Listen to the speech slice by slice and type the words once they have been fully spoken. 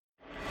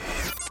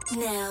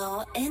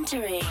Now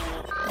entering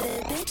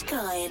the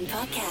Bitcoin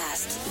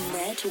Podcast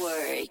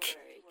Network.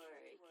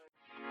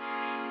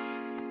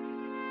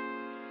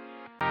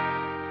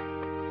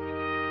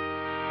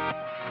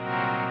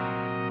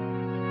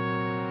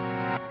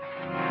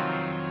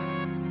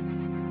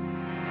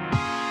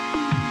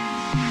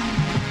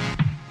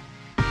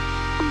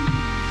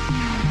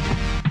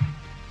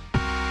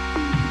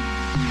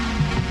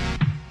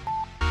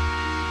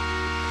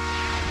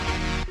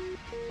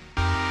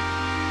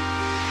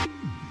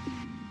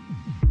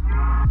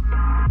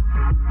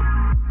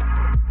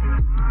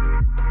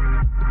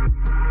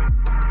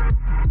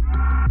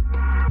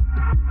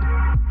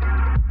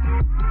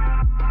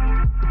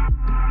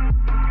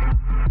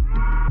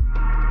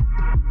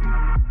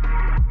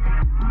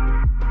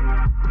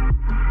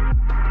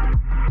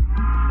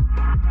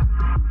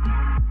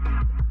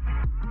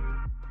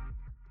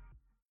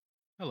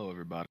 Hello,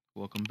 everybody.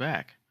 Welcome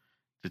back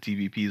to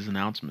TBP's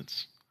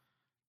Announcements.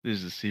 This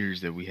is a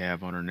series that we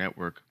have on our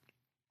network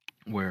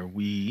where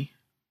we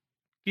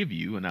give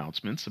you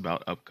announcements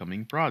about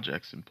upcoming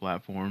projects and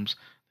platforms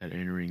that are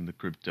entering the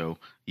crypto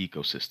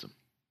ecosystem.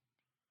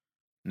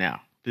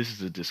 Now, this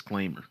is a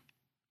disclaimer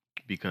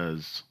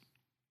because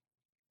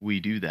we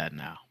do that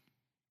now.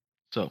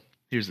 So,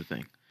 here's the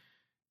thing.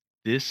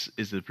 This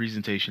is the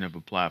presentation of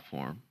a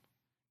platform,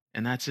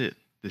 and that's it.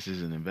 This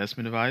is an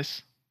investment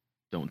advice.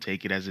 Don't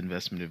take it as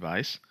investment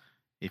advice.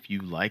 If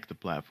you like the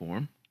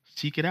platform,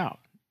 seek it out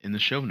in the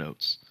show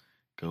notes.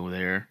 Go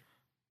there,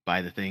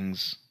 buy the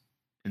things,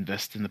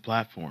 invest in the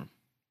platform.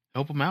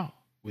 Help them out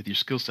with your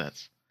skill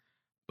sets.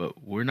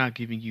 But we're not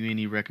giving you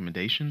any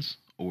recommendations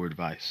or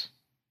advice.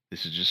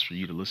 This is just for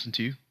you to listen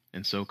to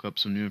and soak up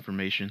some new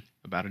information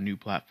about a new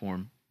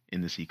platform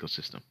in this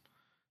ecosystem.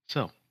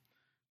 So,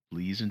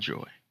 please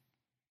enjoy.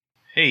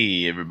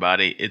 Hey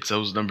everybody, it's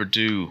host number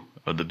 2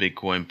 of the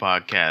Bitcoin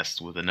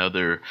Podcast with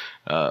another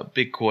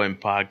Bitcoin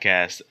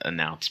Podcast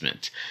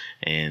announcement.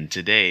 And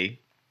today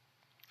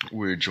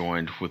we're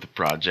joined with a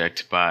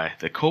project by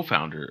the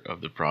co-founder of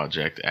the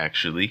project,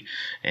 actually.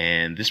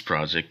 And this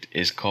project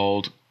is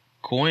called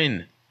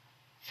CoinFi.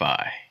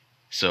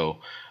 So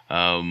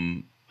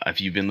if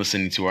you've been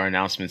listening to our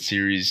announcement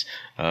series,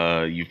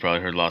 you've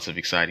probably heard lots of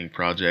exciting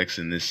projects,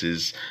 and this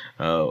is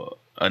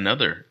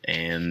another,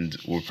 and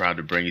we're proud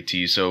to bring it to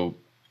you. So,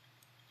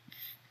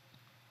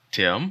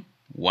 Tim,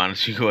 why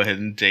don't you go ahead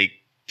and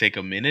take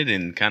a minute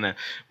and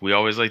we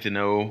always like to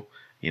know,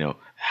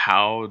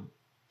 how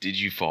did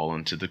you fall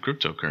into the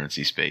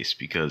cryptocurrency space?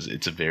 Because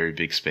it's a very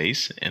big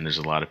space and there's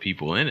a lot of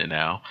people in it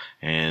now.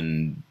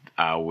 And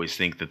I always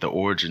think that the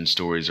origin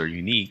stories are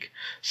unique.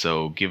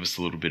 So give us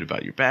a little bit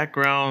about your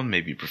background,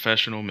 maybe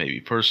professional, maybe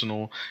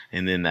personal,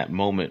 and then that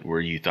moment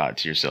where you thought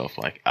to yourself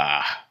like,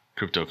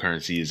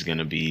 cryptocurrency is going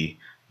to be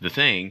the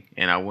thing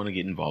and I want to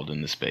get involved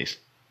in this space.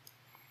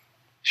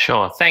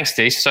 Sure. Thanks,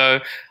 Dee. So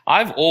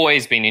I've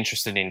always been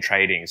interested in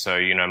trading. So,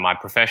 my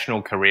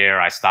professional career,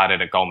 I started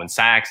at Goldman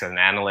Sachs as an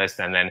analyst,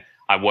 and then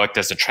I worked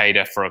as a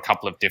trader for a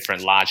couple of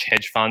different large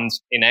hedge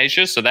funds in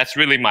Asia. So that's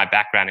really my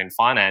background in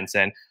finance.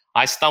 And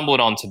I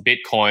stumbled onto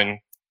Bitcoin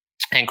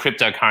and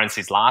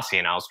cryptocurrencies last year,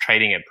 and I was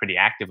trading it pretty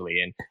actively.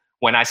 And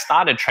when I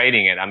started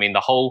trading it, the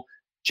whole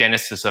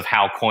genesis of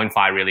how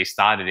CoinFi really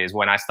started is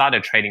when I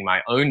started trading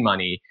my own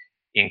money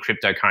in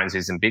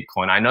cryptocurrencies and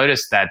Bitcoin, I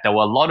noticed that there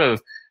were a lot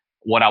of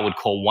what I would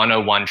call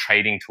 101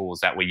 trading tools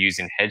that were used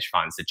in hedge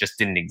funds that just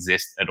didn't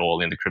exist at all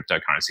in the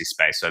cryptocurrency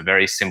space. So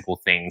very simple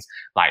things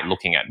like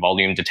looking at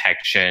volume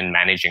detection,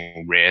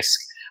 managing risk,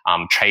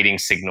 trading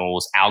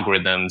signals,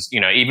 algorithms,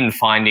 even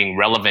finding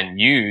relevant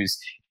news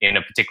in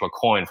a particular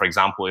coin. For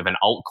example, if an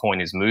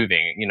altcoin is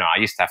moving, I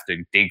used to have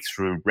to dig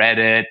through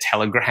Reddit,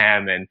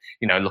 Telegram, and,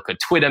 look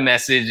at Twitter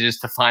messages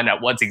to find out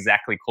what's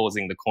exactly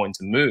causing the coin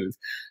to move.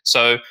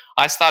 So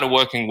I started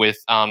working with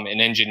an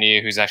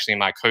engineer who's actually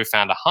my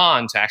co-founder,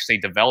 Han, to actually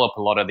develop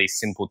a lot of these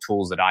simple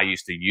tools that I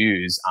used to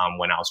use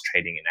when I was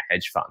trading in a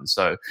hedge fund.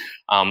 So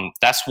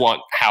that's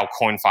how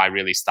CoinFi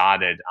really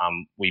started.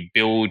 We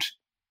build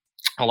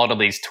a lot of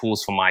these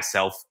tools for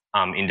myself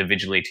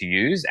individually to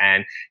use,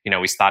 and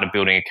we started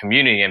building a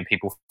community, and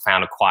people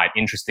found it quite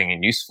interesting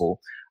and useful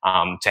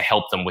to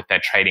help them with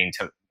their trading,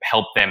 to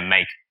help them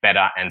make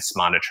better and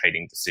smarter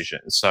trading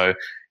decisions. So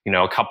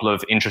a couple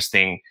of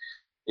interesting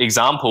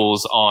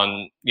examples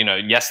on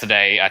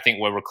yesterday. I think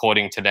we're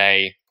recording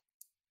today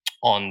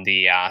on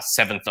the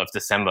 7th of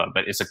December,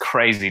 but it's a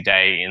crazy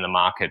day in the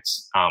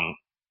markets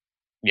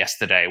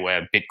yesterday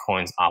where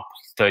Bitcoin's up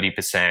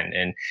 30%.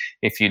 And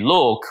if you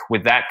look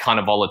with that kind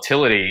of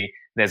volatility,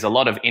 there's a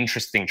lot of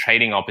interesting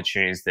trading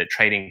opportunities that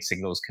trading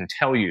signals can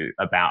tell you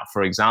about.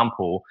 For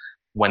example,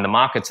 when the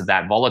markets are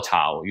that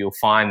volatile, you'll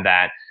find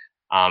that,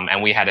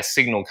 and we had a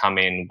signal come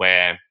in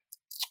where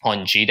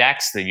on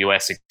GDAX, the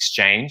US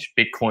exchange,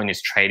 Bitcoin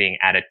is trading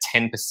at a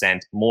 10%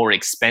 more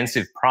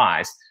expensive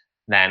price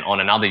than on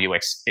another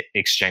US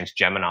exchange,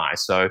 Gemini.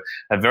 So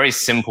a very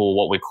simple,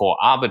 what we call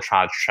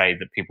arbitrage trade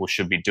that people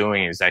should be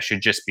doing is they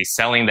should just be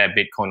selling their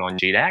Bitcoin on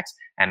GDAX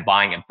and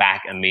buying it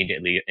back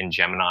immediately in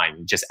Gemini,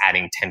 just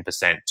adding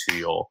 10% to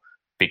your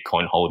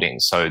Bitcoin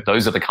holdings. So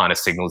those are the kind of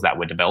signals that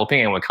we're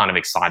developing, and we're kind of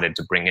excited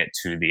to bring it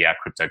to the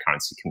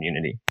cryptocurrency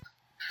community.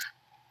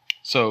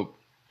 So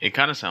it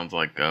kind of sounds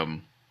like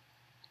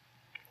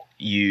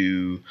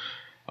you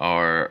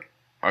are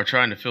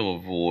trying to fill a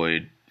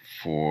void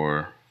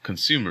for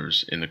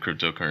consumers in the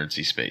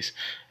cryptocurrency space.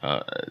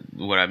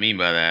 What I mean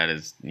by that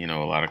is, a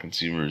lot of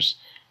consumers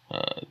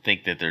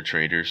think that they're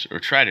traders or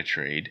try to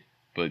trade,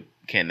 but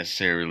can't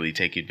necessarily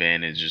take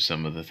advantage of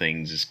some of the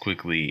things as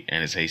quickly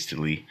and as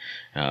hastily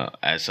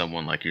as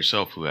someone like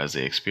yourself who has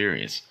the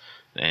experience.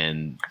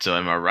 And so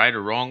am I right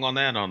or wrong on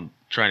that, on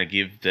trying to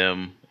give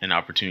them an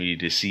opportunity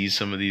to see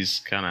some of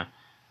these kind of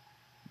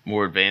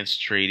more advanced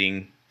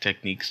trading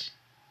techniques?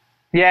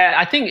 Yeah,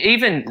 I think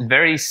even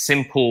very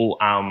simple,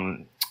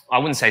 I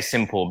wouldn't say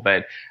simple,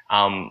 but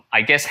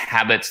I guess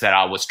habits that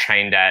I was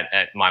trained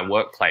at my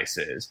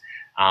workplaces.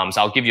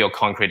 So I'll give you a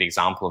concrete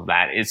example of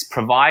that. It's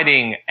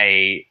providing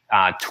a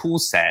tool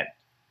set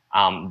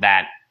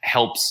that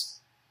helps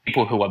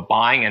people who are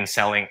buying and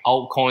selling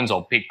altcoins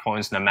or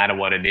Bitcoins, no matter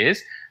what it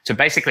is, to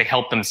basically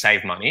help them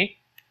save money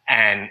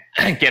and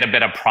get a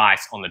better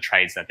price on the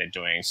trades that they're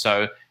doing.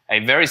 So a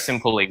very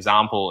simple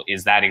example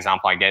is that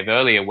example I gave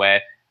earlier,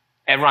 where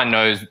everyone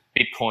knows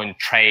Bitcoin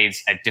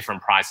trades at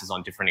different prices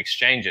on different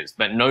exchanges,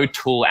 but no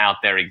tool out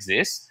there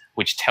exists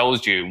which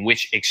tells you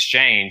which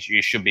exchange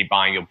you should be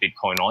buying your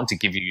Bitcoin on to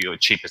give you your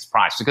cheapest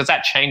price, because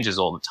that changes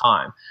all the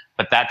time.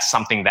 But that's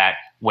something that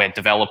we're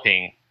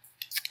developing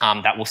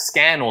that will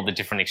scan all the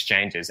different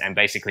exchanges and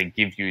basically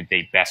give you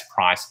the best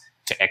price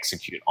to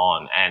execute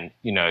on. And,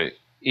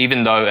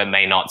 even though it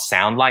may not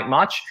sound like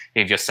much,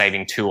 if you're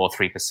saving 2 or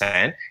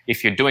 3%,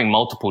 if you're doing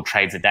multiple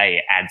trades a day,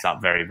 it adds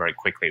up very, very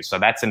quickly. So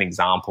that's an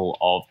example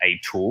of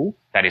a tool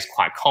that is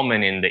quite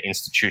common in the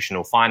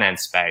institutional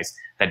finance space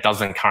that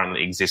doesn't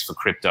currently exist for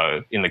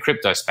crypto, in the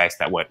crypto space,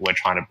 that we're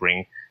trying to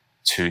bring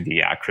to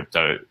the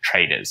crypto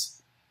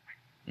traders.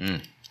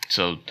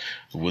 So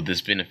would this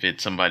benefit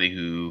somebody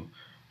who,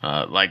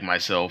 like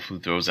myself, who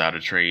throws out a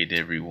trade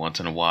every once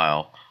in a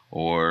while?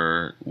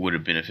 Or would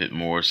it benefit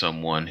more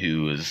someone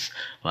who is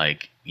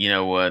like, you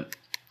know what,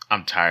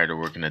 I'm tired of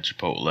working at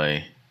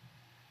Chipotle.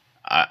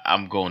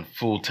 I'm going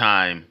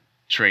full-time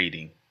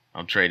trading.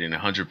 I'm trading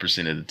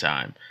 100% of the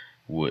time.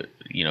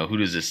 Who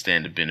does this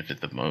stand to benefit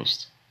the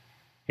most?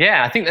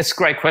 Yeah, I think that's a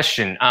great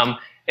question.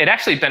 It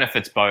actually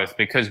benefits both,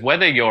 because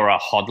whether you're a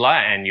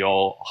hodler and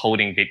you're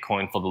holding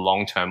Bitcoin for the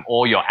long term,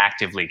 or you're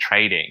actively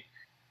trading,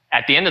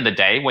 at the end of the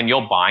day, when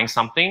you're buying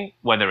something,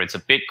 whether it's a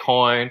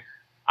Bitcoin,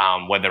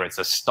 whether it's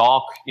a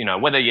stock,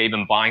 whether you're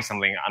even buying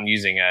something, I'm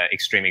using an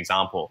extreme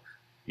example,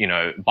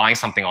 buying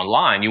something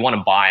online, you want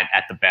to buy it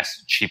at the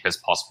best,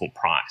 cheapest possible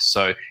price.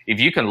 So if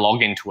you can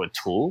log into a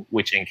tool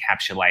which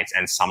encapsulates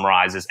and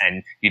summarizes,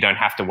 and you don't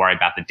have to worry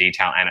about the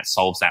detail, and it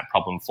solves that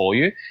problem for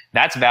you,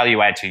 that's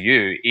value add to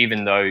you,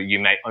 even though you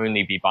may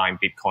only be buying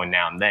Bitcoin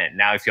now and then.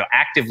 Now, if you're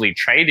actively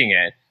trading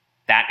it,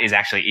 that is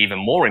actually even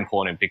more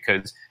important,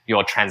 because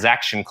your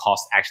transaction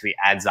cost actually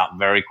adds up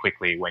very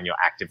quickly when you're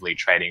actively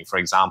trading. For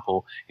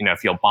example,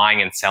 if you're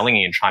buying and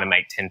selling and trying to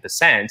make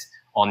 10%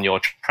 on your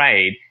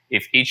trade,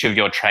 if each of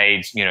your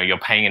trades, you're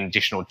paying an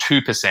additional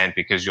 2%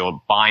 because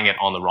you're buying it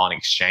on the wrong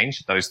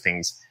exchange, those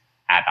things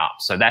add up.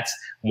 So that's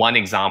one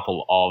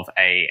example of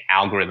a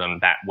algorithm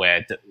that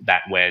we're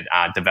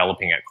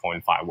developing at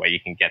CoinFi, where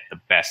you can get the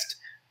best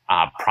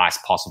price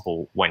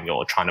possible when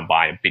you're trying to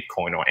buy a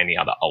Bitcoin or any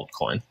other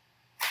altcoin.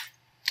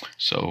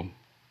 So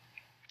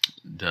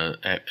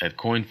at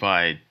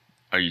CoinFi,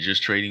 are you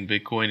just trading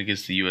Bitcoin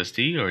against the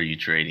USD, or are you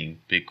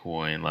trading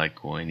Bitcoin,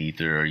 Litecoin,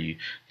 Ether?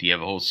 Do you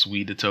have a whole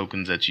suite of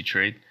tokens that you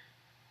trade?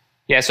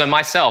 Yeah, so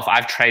myself,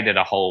 I've traded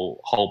a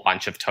whole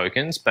bunch of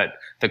tokens, but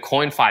the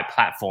CoinFi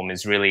platform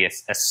is really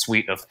a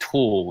suite of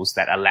tools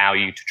that allow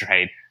you to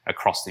trade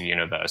across the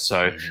universe.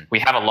 So we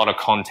have a lot of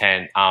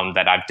content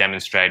that I've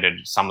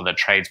demonstrated some of the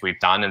trades we've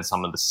done and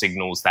some of the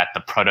signals that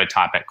the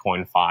prototype at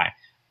CoinFi,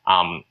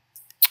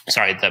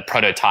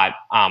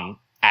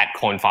 at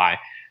CoinFi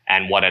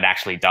and what it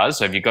actually does.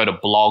 So if you go to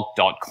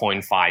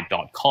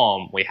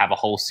blog.coinfi.com, we have a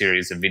whole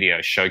series of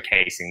videos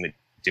showcasing the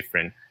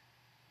different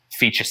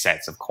feature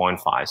sets of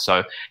CoinFi.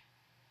 So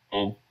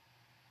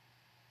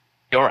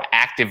you're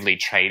actively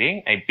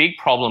trading. A big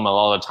problem a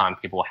lot of the time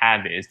people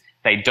have is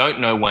they don't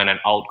know when an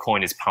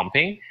altcoin is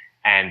pumping,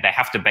 and they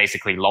have to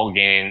basically log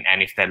in,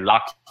 and if they're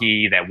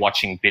lucky, they're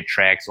watching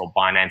Bittrex or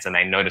Binance and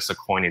they notice a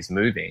coin is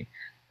moving.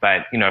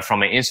 But,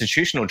 from an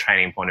institutional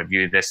trading point of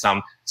view, there's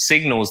some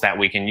signals that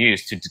we can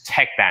use to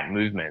detect that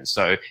movement.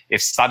 So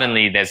if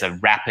suddenly there's a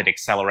rapid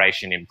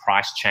acceleration in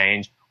price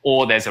change,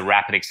 or there's a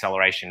rapid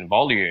acceleration in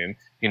volume,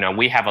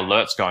 we have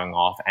alerts going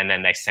off, and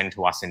then they send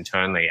to us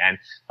internally. And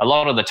a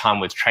lot of the time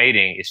with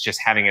trading, it's just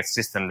having a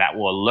system that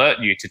will alert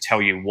you to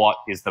tell you what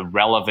is the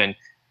relevant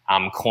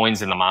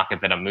coins in the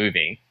market that are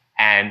moving.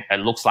 And it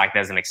looks like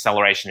there's an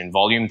acceleration in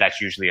volume. That's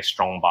usually a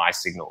strong buy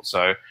signal.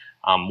 So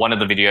one of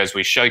the videos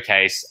we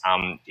showcase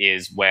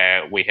is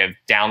where we have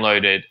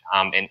downloaded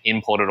and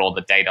imported all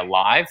the data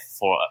live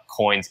for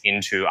coins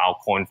into our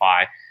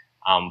CoinFi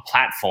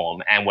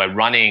platform, and we're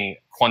running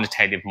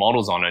quantitative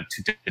models on it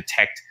to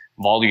detect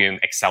volume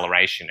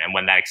acceleration. And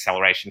when that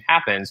acceleration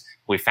happens,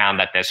 we found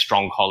that there's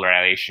strong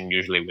correlation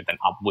usually with an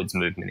upwards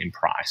movement in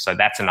price. So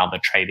that's another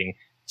trading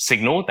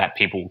signal that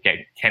people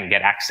can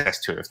get access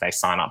to if they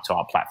sign up to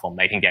our platform.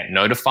 They can get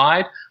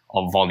notified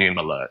of volume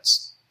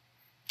alerts.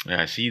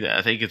 Yeah, I see that.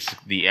 I think it's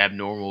the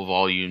abnormal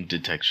volume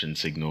detection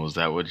signal. Is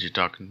that what you're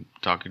talking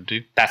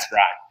to? That's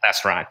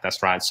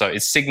right. So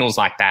it's signals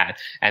like that,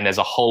 and there's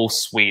a whole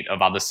suite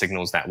of other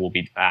signals that we'll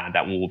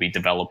be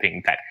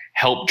developing that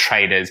help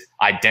traders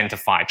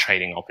identify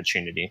trading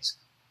opportunities.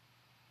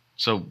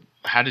 So,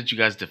 how did you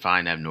guys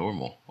define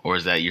abnormal, or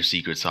is that your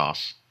secret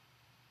sauce?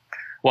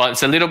 Well,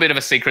 it's a little bit of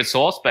a secret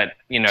sauce, but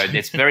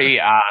it's very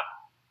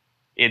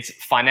it's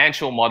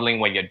financial modeling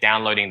where you're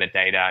downloading the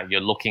data,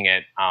 you're looking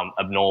at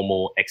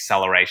abnormal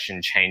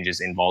acceleration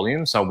changes in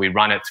volume. So we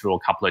run it through a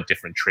couple of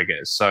different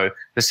triggers. So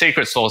the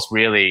secret sauce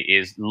really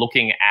is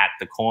looking at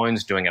the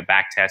coins, doing a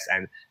back test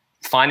and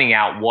finding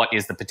out what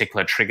is the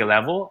particular trigger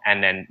level,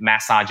 and then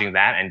massaging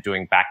that and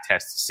doing back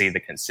tests to see the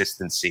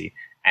consistency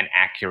and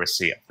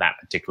accuracy of that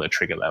particular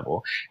trigger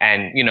level.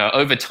 And,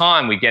 over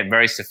time, we get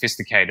very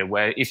sophisticated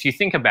where if you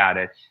think about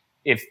it,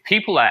 if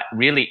people are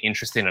really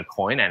interested in a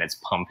coin and it's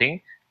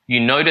pumping, you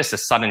notice a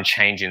sudden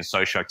change in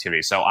social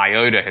activity. So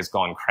IOTA has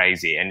gone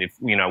crazy. And if,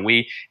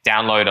 we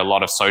download a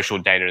lot of social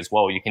data as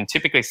well, you can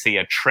typically see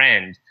a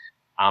trend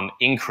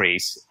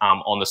increase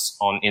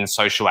in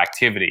social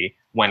activity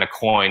when a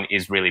coin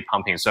is really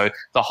pumping. So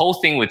the whole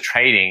thing with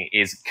trading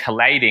is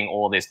collating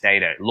all this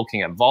data,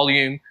 looking at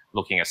volume,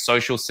 looking at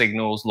social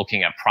signals,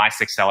 looking at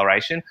price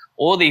acceleration.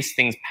 All these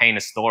things paint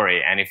a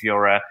story. And if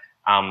you're a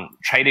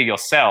trader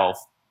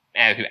yourself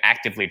who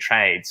actively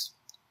trades,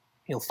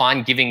 you'll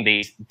find giving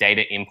these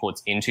data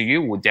inputs into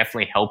you will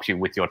definitely help you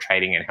with your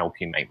trading and help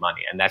you make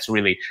money. And that's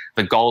really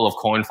the goal of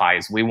CoinFi.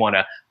 Is we want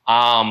to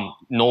arm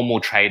normal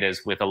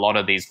traders with a lot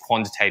of these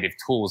quantitative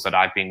tools that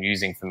I've been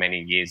using for many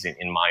years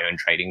in my own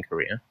trading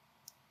career.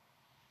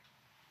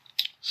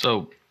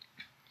 So,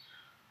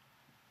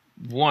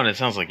 one, it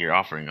sounds like you're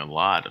offering a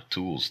lot of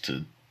tools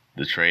to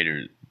the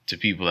trader, to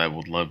people that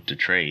would love to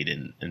trade.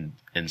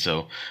 And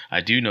so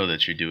I do know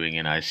that you're doing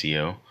an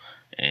ICO.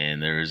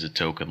 And there is a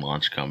token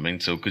launch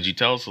coming. So could you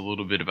tell us a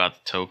little bit about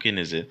the token?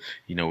 Is it,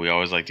 we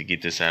always like to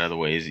get this out of the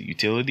way. Is it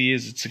utility?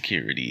 Is it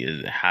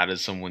security? How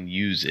does someone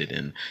use it?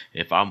 And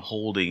if I'm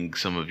holding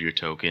some of your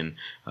token,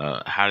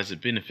 how does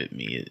it benefit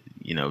me?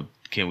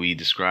 Can we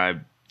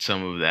describe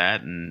some of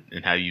that and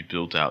how you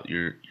built out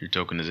your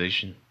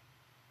tokenization?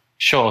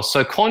 Sure.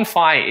 So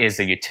CoinFi is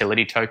a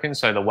utility token.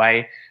 So the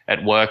way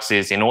it works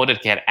is in order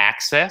to get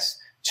access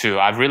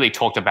I've really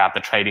talked about the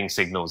trading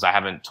signals. I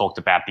haven't talked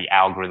about the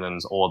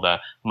algorithms or the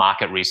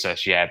market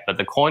research yet, but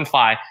the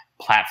CoinFi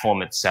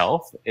platform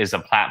itself is a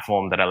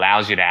platform that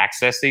allows you to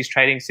access these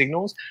trading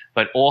signals,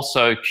 but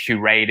also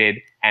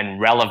curated and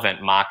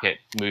relevant market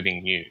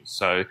moving news.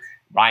 So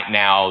right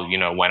now,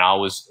 when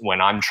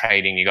I'm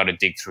trading, you got to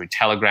dig through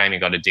Telegram, you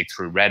got to dig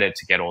through Reddit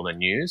to get all the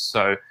news.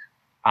 So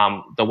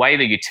the way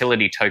the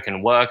utility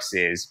token works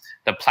is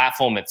the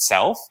platform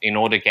itself, in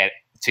order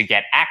to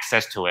get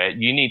access to it,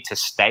 you need to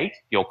stake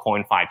your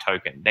CoinFi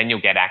token. Then you'll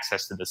get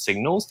access to the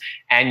signals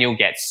and you'll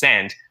get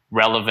sent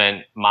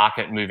relevant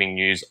market moving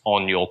news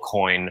on your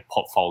coin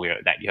portfolio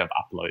that you have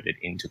uploaded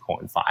into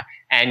CoinFi.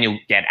 And you'll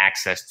get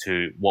access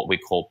to what we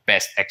call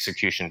best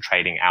execution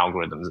trading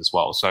algorithms as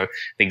well. So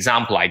the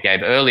example I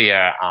gave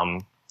earlier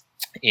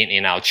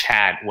in our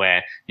chat,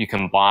 where you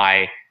can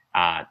buy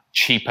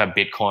cheaper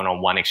Bitcoin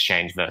on one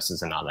exchange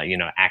versus another,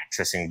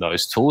 accessing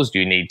those tools,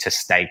 you need to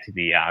stake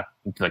the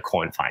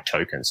CoinFi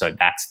token. So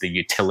that's the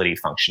utility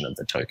function of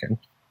the token.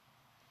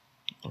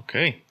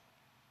 Okay.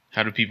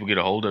 How do people get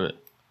a hold of it?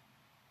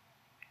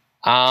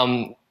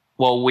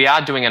 Well, we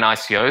are doing an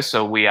ICO,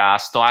 so we are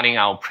starting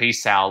our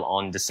pre-sale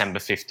on December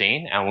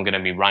 15, and we're going to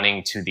be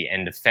running to the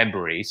end of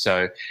February.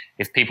 So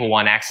if people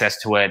want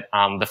access to it,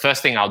 the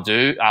first thing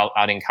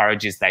I'd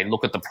encourage is they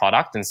look at the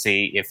product and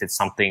see if it's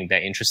something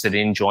they're interested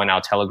in, join our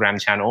Telegram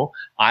channel.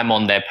 I'm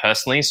on there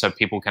personally, so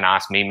people can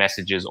ask me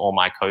messages or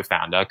my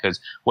co-founder,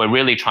 because we're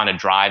really trying to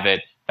drive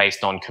it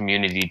based on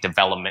community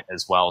development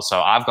as well.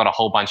 So I've got a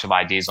whole bunch of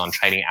ideas on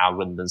trading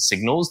algorithms and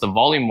signals. The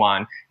volume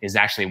one is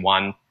actually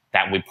one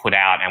that we put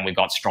out, and we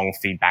got strong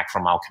feedback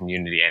from our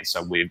community. And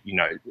so we've,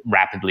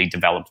 rapidly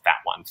developed that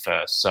one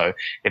first. So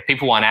if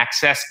people want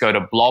access, go to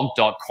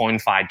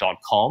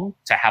blog.coinfi.com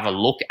to have a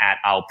look at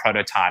our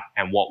prototype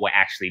and what we're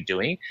actually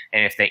doing.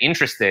 And if they're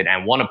interested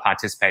and want to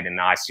participate in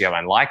the ICO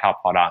and like our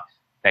product,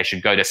 they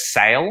should go to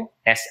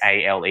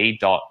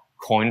sale.coinfi,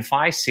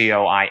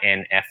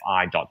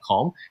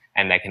 COINFI.com,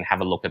 and they can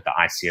have a look at the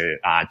ICO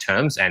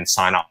terms and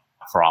sign up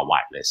for our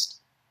whitelist.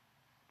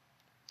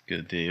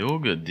 Good deal,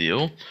 good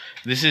deal.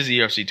 This is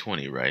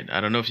ERC20, right?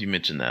 I don't know if you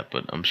mentioned that,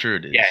 but I'm sure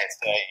it is. Yeah, it's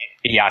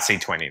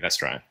ERC20,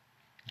 that's right.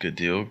 Good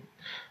deal.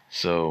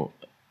 So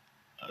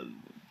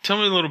tell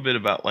me a little bit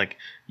about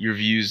your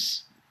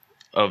views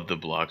of the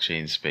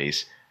blockchain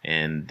space.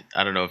 And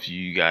I don't know if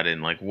you got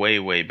in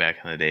way back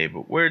in the day,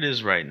 but where it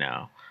is right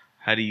now.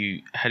 how do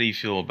you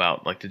feel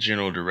about like the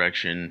general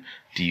direction?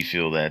 Do you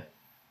feel that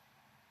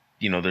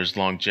there's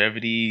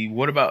longevity?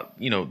 What about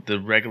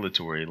the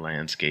regulatory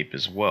landscape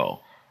as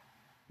well?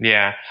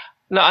 Yeah.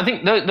 No, I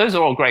think those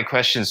are all great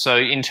questions. So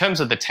in terms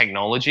of the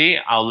technology,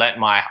 I'll let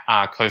my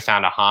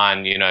co-founder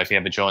Han, if you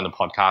ever join the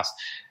podcast,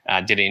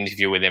 did an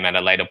interview with him at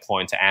a later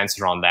point to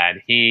answer on that.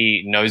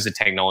 He knows the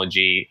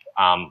technology,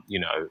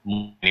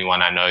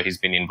 anyone I know, he's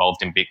been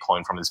involved in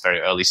Bitcoin from its very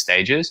early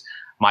stages.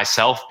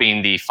 Myself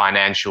being the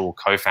financial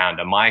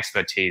co-founder, my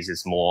expertise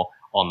is more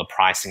on the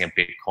pricing of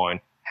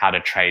Bitcoin, how to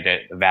trade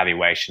it,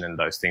 valuation and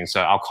those things.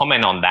 So I'll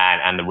comment on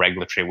that and the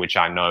regulatory, which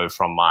I know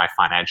from my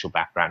financial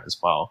background as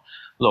well.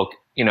 Look,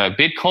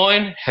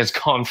 Bitcoin has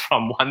gone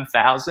from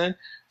 1,000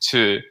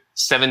 to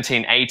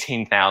 17,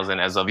 18,000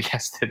 as of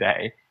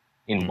yesterday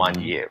in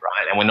 1 year,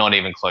 right? And we're not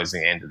even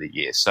closing the end of the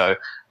year. So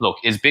look,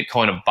 is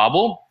Bitcoin a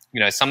bubble?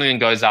 Something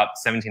goes up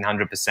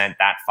 1,700%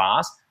 that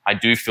fast. I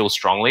do feel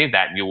strongly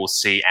that you will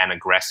see an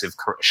aggressive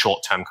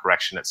short-term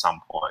correction at some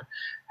point.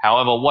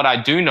 However, what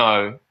I do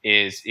know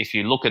is if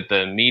you look at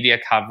the media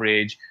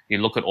coverage, you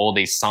look at all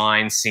these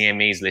signs,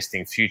 CMEs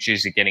listing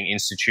futures, you're getting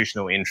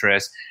institutional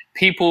interest.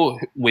 People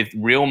with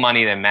real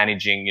money, they're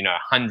managing,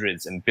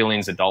 hundreds and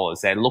billions of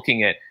dollars. They're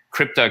looking at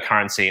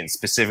cryptocurrency and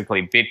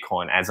specifically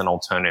Bitcoin as an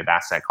alternative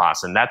asset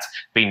class. And that's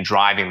been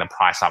driving the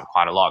price up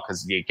quite a lot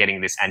because you're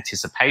getting this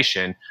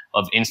anticipation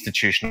of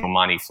institutional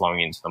money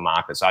flowing into the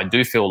market. So I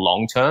do feel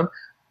long-term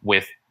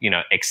with,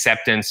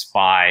 acceptance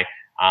by,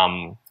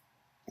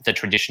 the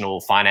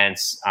traditional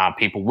finance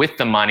people with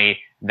the money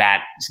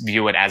that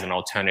view it as an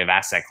alternative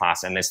asset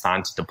class and they're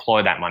starting to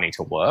deploy that money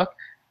to work,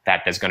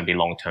 that there's going to be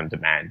long-term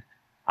demand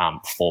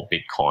for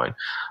Bitcoin.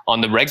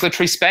 On the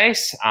regulatory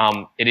space,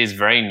 it is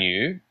very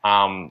new.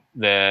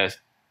 The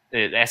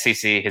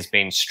SEC has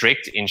been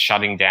strict in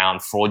shutting down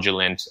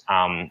fraudulent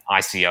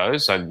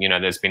ICOs. So,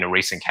 there's been a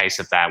recent case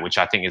of that, which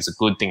I think is a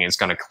good thing. It's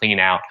going to clean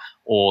out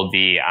all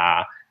the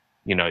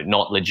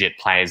not legit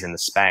players in the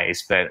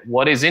space. But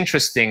what is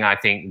interesting, I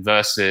think,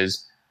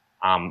 versus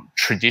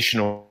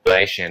traditional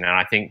regulation, and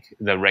I think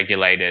the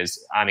regulators,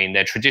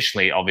 they're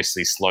traditionally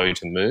obviously slow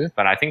to move,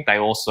 but I think they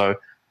also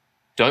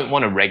don't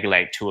want to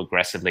regulate too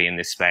aggressively in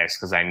this space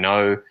because they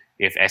know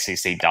if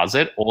SEC does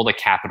it, all the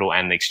capital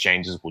and the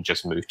exchanges will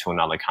just move to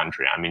another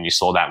country. You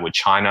saw that with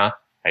China.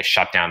 They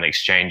shut down the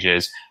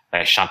exchanges.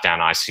 They shut down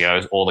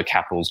ICOs, all the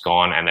capital's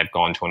gone and they've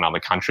gone to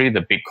another country.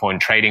 The Bitcoin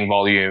trading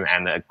volume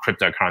and the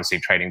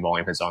cryptocurrency trading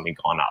volume has only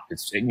gone up.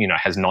 It's,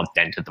 has not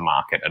dented the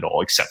market at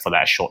all, except for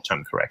that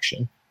short-term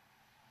correction.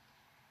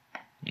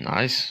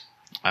 Nice.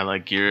 I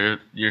like your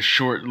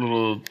short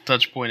little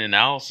touch point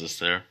analysis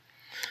there.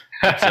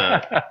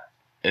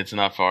 It's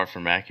not far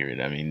from accurate.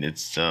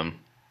 It's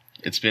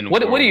been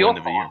what are your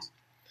of a year.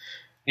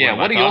 Yeah,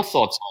 what are your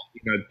thoughts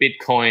on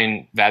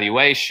Bitcoin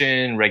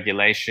valuation,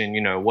 regulation?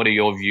 What are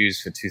your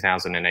views for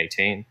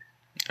 2018?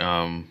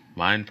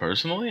 Mine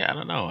personally, I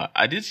don't know.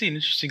 I did see an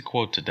interesting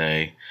quote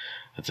today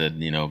that said,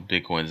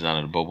 Bitcoin's not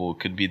in a bubble. It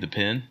could be the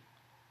pin.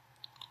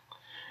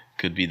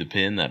 Could be the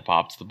pin that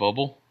pops the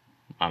bubble.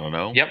 I don't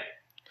know. Yep.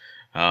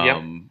 I've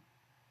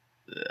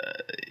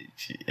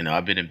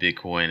been in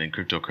Bitcoin and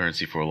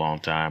cryptocurrency for a long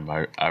time.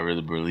 I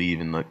really believe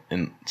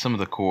in some of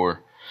the core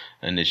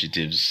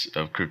initiatives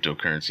of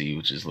cryptocurrency,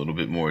 which is a little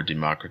bit more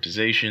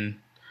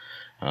democratization,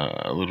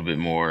 a little bit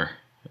more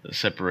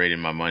separating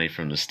my money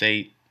from the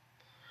state,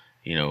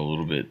 a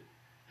little bit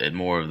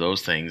more of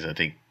those things. I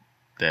think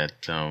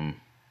that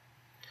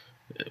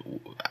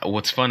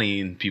what's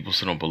funny, and people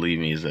still don't believe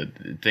me, is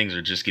that things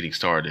are just getting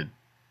started.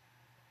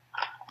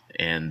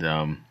 And,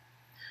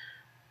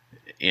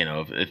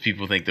 if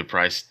people think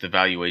the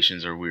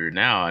valuations are weird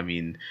now,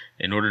 in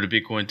order to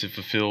Bitcoin to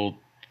fulfill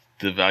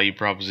the value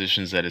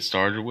propositions that it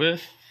started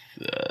with,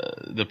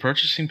 the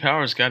purchasing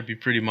power has got to be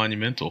pretty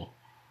monumental.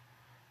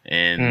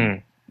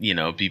 And,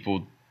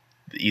 people,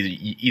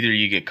 either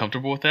you get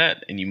comfortable with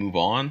that and you move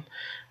on,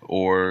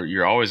 or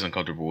you're always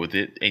uncomfortable with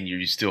it and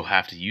you still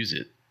have to use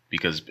it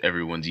because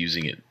everyone's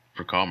using it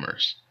for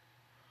commerce.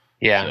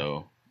 Yeah.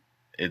 So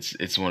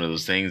it's one of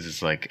those things.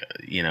 It's like,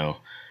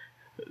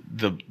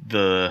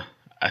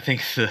 I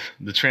think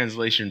the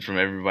translation from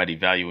everybody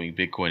valuing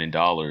Bitcoin in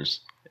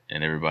dollars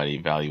and everybody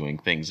valuing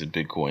things in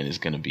Bitcoin is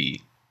going to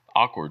be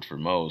awkward for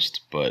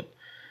most, but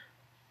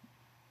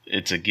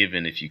it's a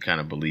given if you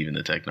kind of believe in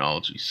the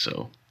technology.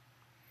 So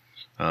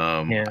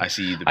I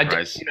see the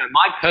price.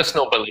 My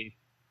personal belief,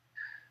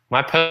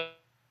 I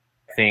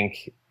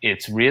think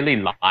it's really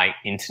like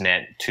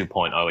Internet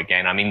 2.0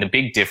 again. The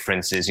big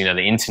difference is, the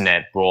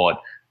Internet brought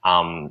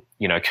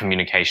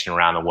communication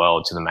around the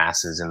world to the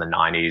masses in the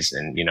 90s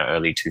and,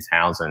 early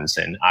 2000s.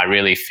 And I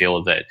really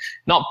feel that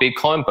not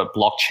Bitcoin, but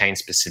blockchain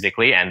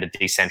specifically and the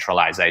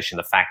decentralization,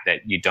 the fact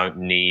that you don't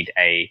need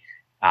a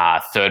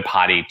third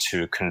party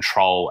to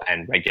control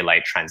and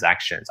regulate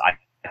transactions. I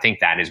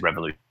think that is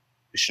revolutionary.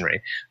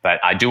 revolutionary. But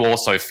I do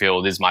also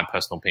feel, this is my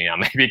personal opinion, I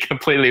may be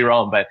completely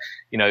wrong, but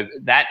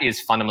that is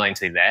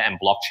fundamentally there, and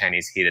blockchain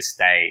is here to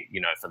stay,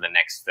 for the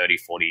next 30,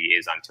 40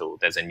 years until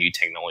there's a new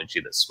technology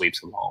that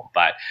sweeps along.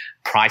 But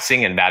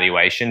pricing and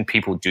valuation,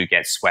 people do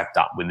get swept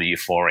up with the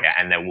euphoria,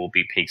 and there will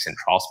be peaks and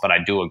troughs. But I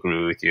do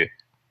agree with you,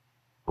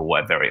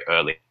 we're very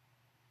early.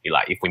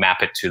 Like if we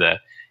map it to the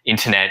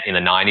internet in the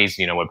 90s,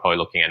 we're probably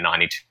looking at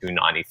 92,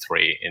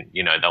 93, and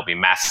there'll be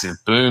massive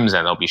booms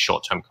and there'll be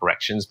short-term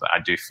corrections, but I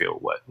do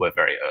feel we're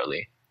very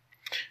early.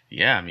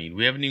 Yeah, I mean,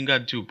 we haven't even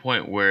gotten to a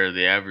point where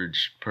the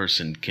average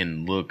person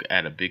can look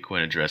at a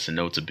Bitcoin address and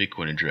know it's a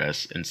Bitcoin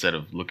address instead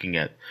of looking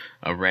at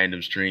a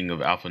random string of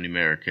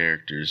alphanumeric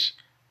characters.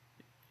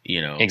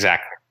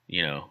 Exactly.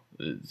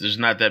 There's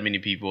not that many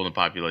people in the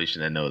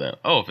population that know that,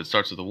 if it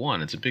starts with a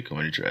 1, it's a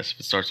Bitcoin address. If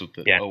it starts with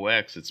the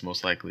OX, it's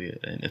most likely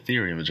an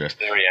Ethereum address.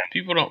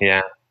 People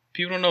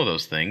don't know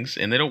those things,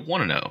 and they don't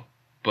want to know.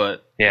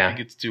 But it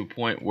gets to a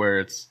point where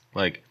it's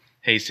like,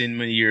 hey, send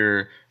me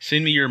your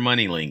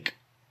money link.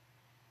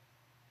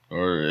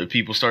 Or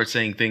people start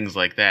saying things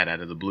like that out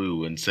of the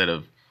blue instead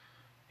of,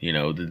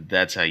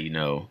 that's how you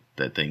know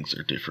that things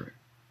are different.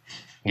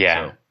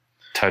 Yeah, so,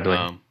 totally.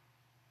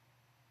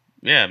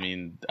 I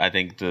mean, I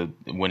think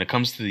when it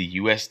comes to the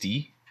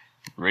USD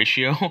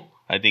ratio,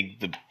 I think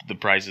the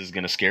price is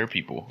going to scare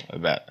people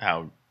about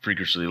how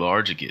freakishly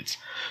large it gets.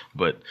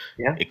 But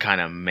it kind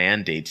of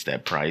mandates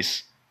that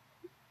price.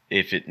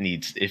 If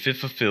it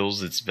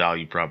fulfills its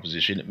value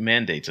proposition, it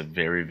mandates a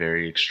very,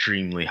 very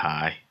extremely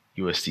high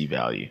USD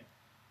value.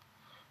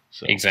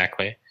 So,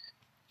 exactly.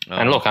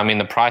 And look, I mean,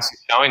 the price is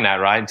showing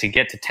that, right? To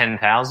get to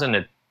 10,000,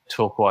 it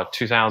took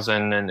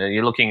 2,000, and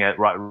you're looking at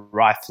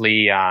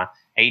roughly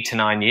 8 to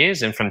 9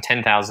 years, and from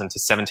 10,000 to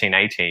 17,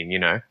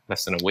 18,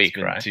 less than a week,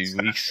 right? 2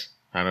 weeks.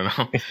 I don't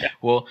know.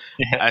 Well,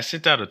 I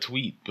sent out a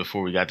tweet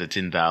before we got to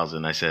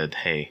 10,000. I said,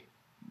 hey,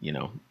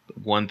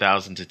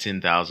 1,000 to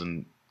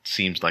 10,000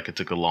 seems like it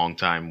took a long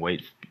time.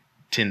 Wait,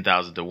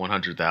 10,000 to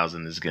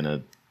 100,000 is going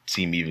to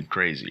seem even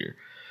crazier.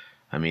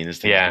 I mean, this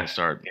thing is going to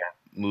start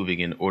moving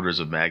in orders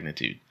of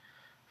magnitude.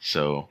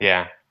 So,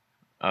 I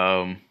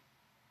don't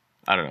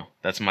know.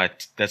 That's my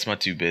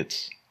 2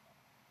 bits.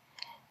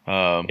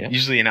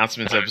 Usually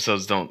announcements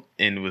episodes don't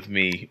end with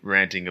me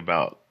ranting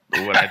about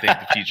what I think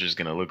the future is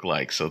going to look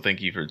like. So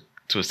thank you for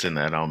twisting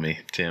that on me,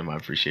 Tim. I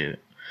appreciate it.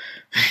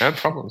 No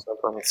problems.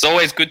 It's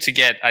always good to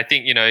get, I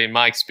think, in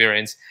my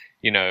experience,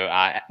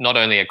 not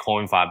only at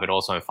CoinFi, but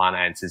also in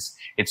finance,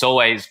 it's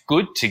always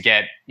good to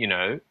get,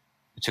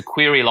 to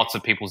query lots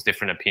of people's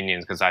different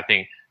opinions, because I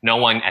think no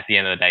one at the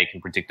end of the day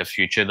can predict the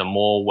future. The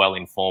more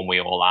well-informed we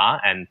all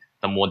are, and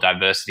the more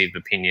diversity of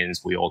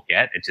opinions we all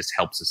get, it just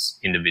helps us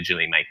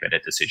individually make better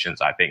decisions.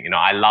 I think,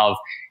 I love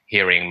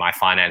hearing my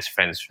finance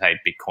friends say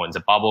Bitcoin's a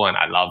bubble, and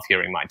I love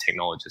hearing my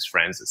technologist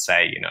friends that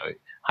say,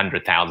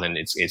 100,000,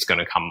 it's going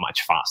to come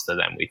much faster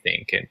than we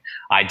think. And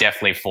I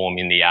definitely form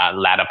in the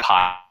latter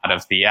part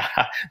of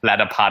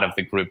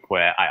the group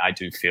where I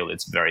do feel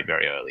it's very,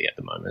 very early at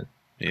the moment.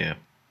 Yeah,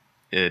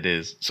 it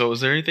is. So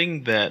is there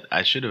anything that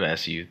I should have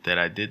asked you that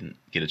I didn't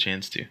get a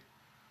chance to?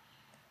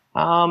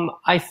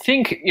 I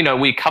think,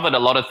 we covered a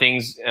lot of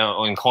things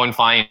in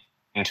CoinFi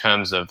in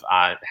terms of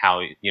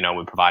how,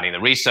 we're providing the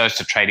research,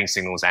 the trading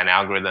signals and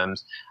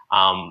algorithms.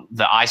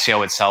 The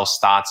ICO itself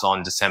starts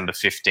on December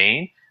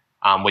 15.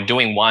 We're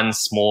doing one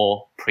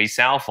small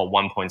pre-sale for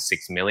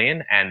 1.6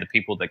 million. And the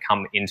people that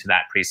come into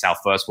that pre-sale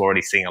first, we're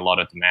already seeing a lot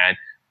of demand.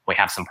 We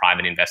have some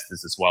private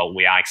investors as well.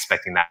 We are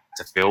expecting that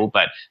to fill.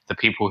 But the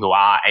people who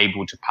are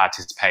able to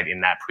participate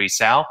in that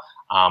pre-sale,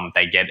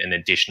 they get an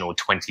additional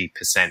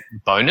 20%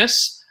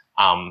 bonus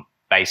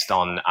based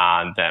on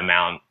the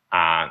amount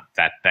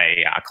that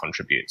they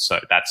contribute. So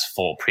that's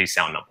for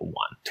pre-sale number 1,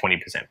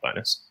 20%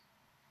 bonus.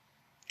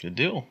 Good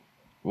deal.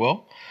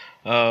 Well,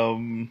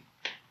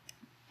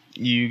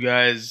 you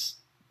guys,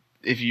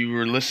 if you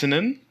were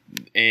listening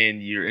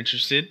and you're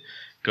interested,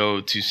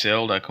 go to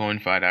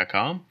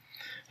sell.coinfi.com,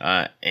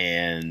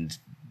 and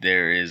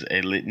there is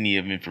a litany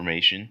of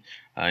information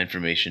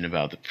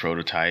about the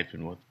prototype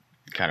and what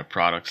kind of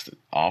products that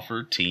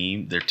offer,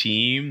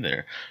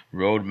 their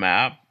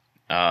roadmap.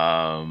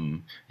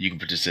 You can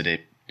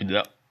participate.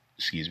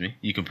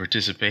 You can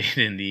participate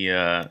in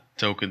the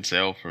token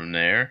sale from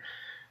there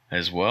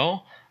as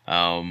well.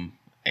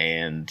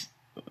 And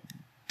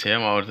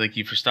Tim, I would thank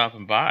you for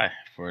stopping by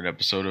for an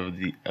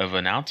episode of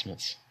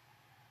announcements.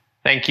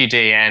 Thank you,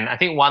 Dee. And I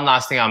think one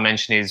last thing I'll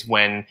mention is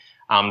when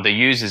the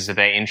users, if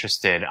they're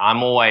interested,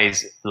 I'm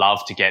always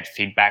love to get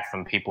feedback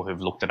from people who've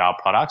looked at our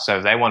product. So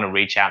if they want to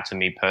reach out to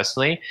me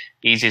personally,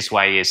 easiest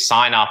way is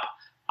sign up,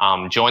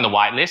 join the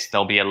whitelist.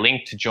 There'll be a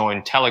link to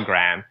join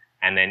Telegram.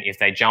 And then if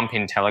they jump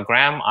in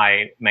Telegram,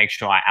 I make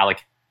sure I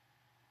allocate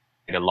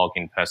a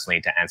login personally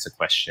to answer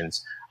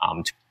questions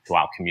to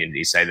our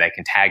community. So they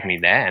can tag me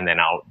there, and then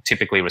I'll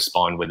typically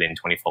respond within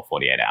 24,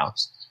 48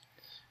 hours.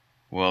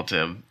 Well,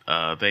 Tim,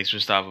 thanks for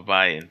stopping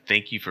by, and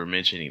thank you for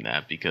mentioning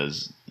that,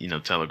 because,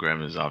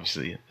 Telegram is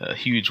obviously a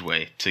huge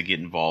way to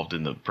get involved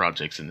in the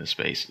projects in this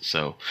space.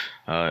 So,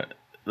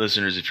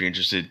 listeners, if you're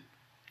interested,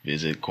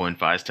 visit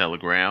CoinFi's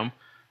Telegram,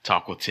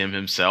 talk with Tim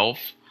himself.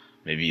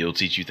 Maybe he'll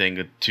teach you a thing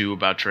or two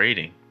about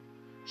trading.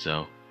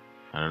 So,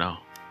 I don't know.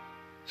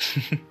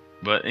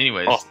 But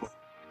anyways, Awesome.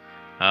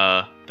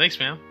 thanks,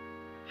 man.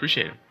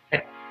 Appreciate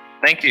it.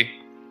 Thank you.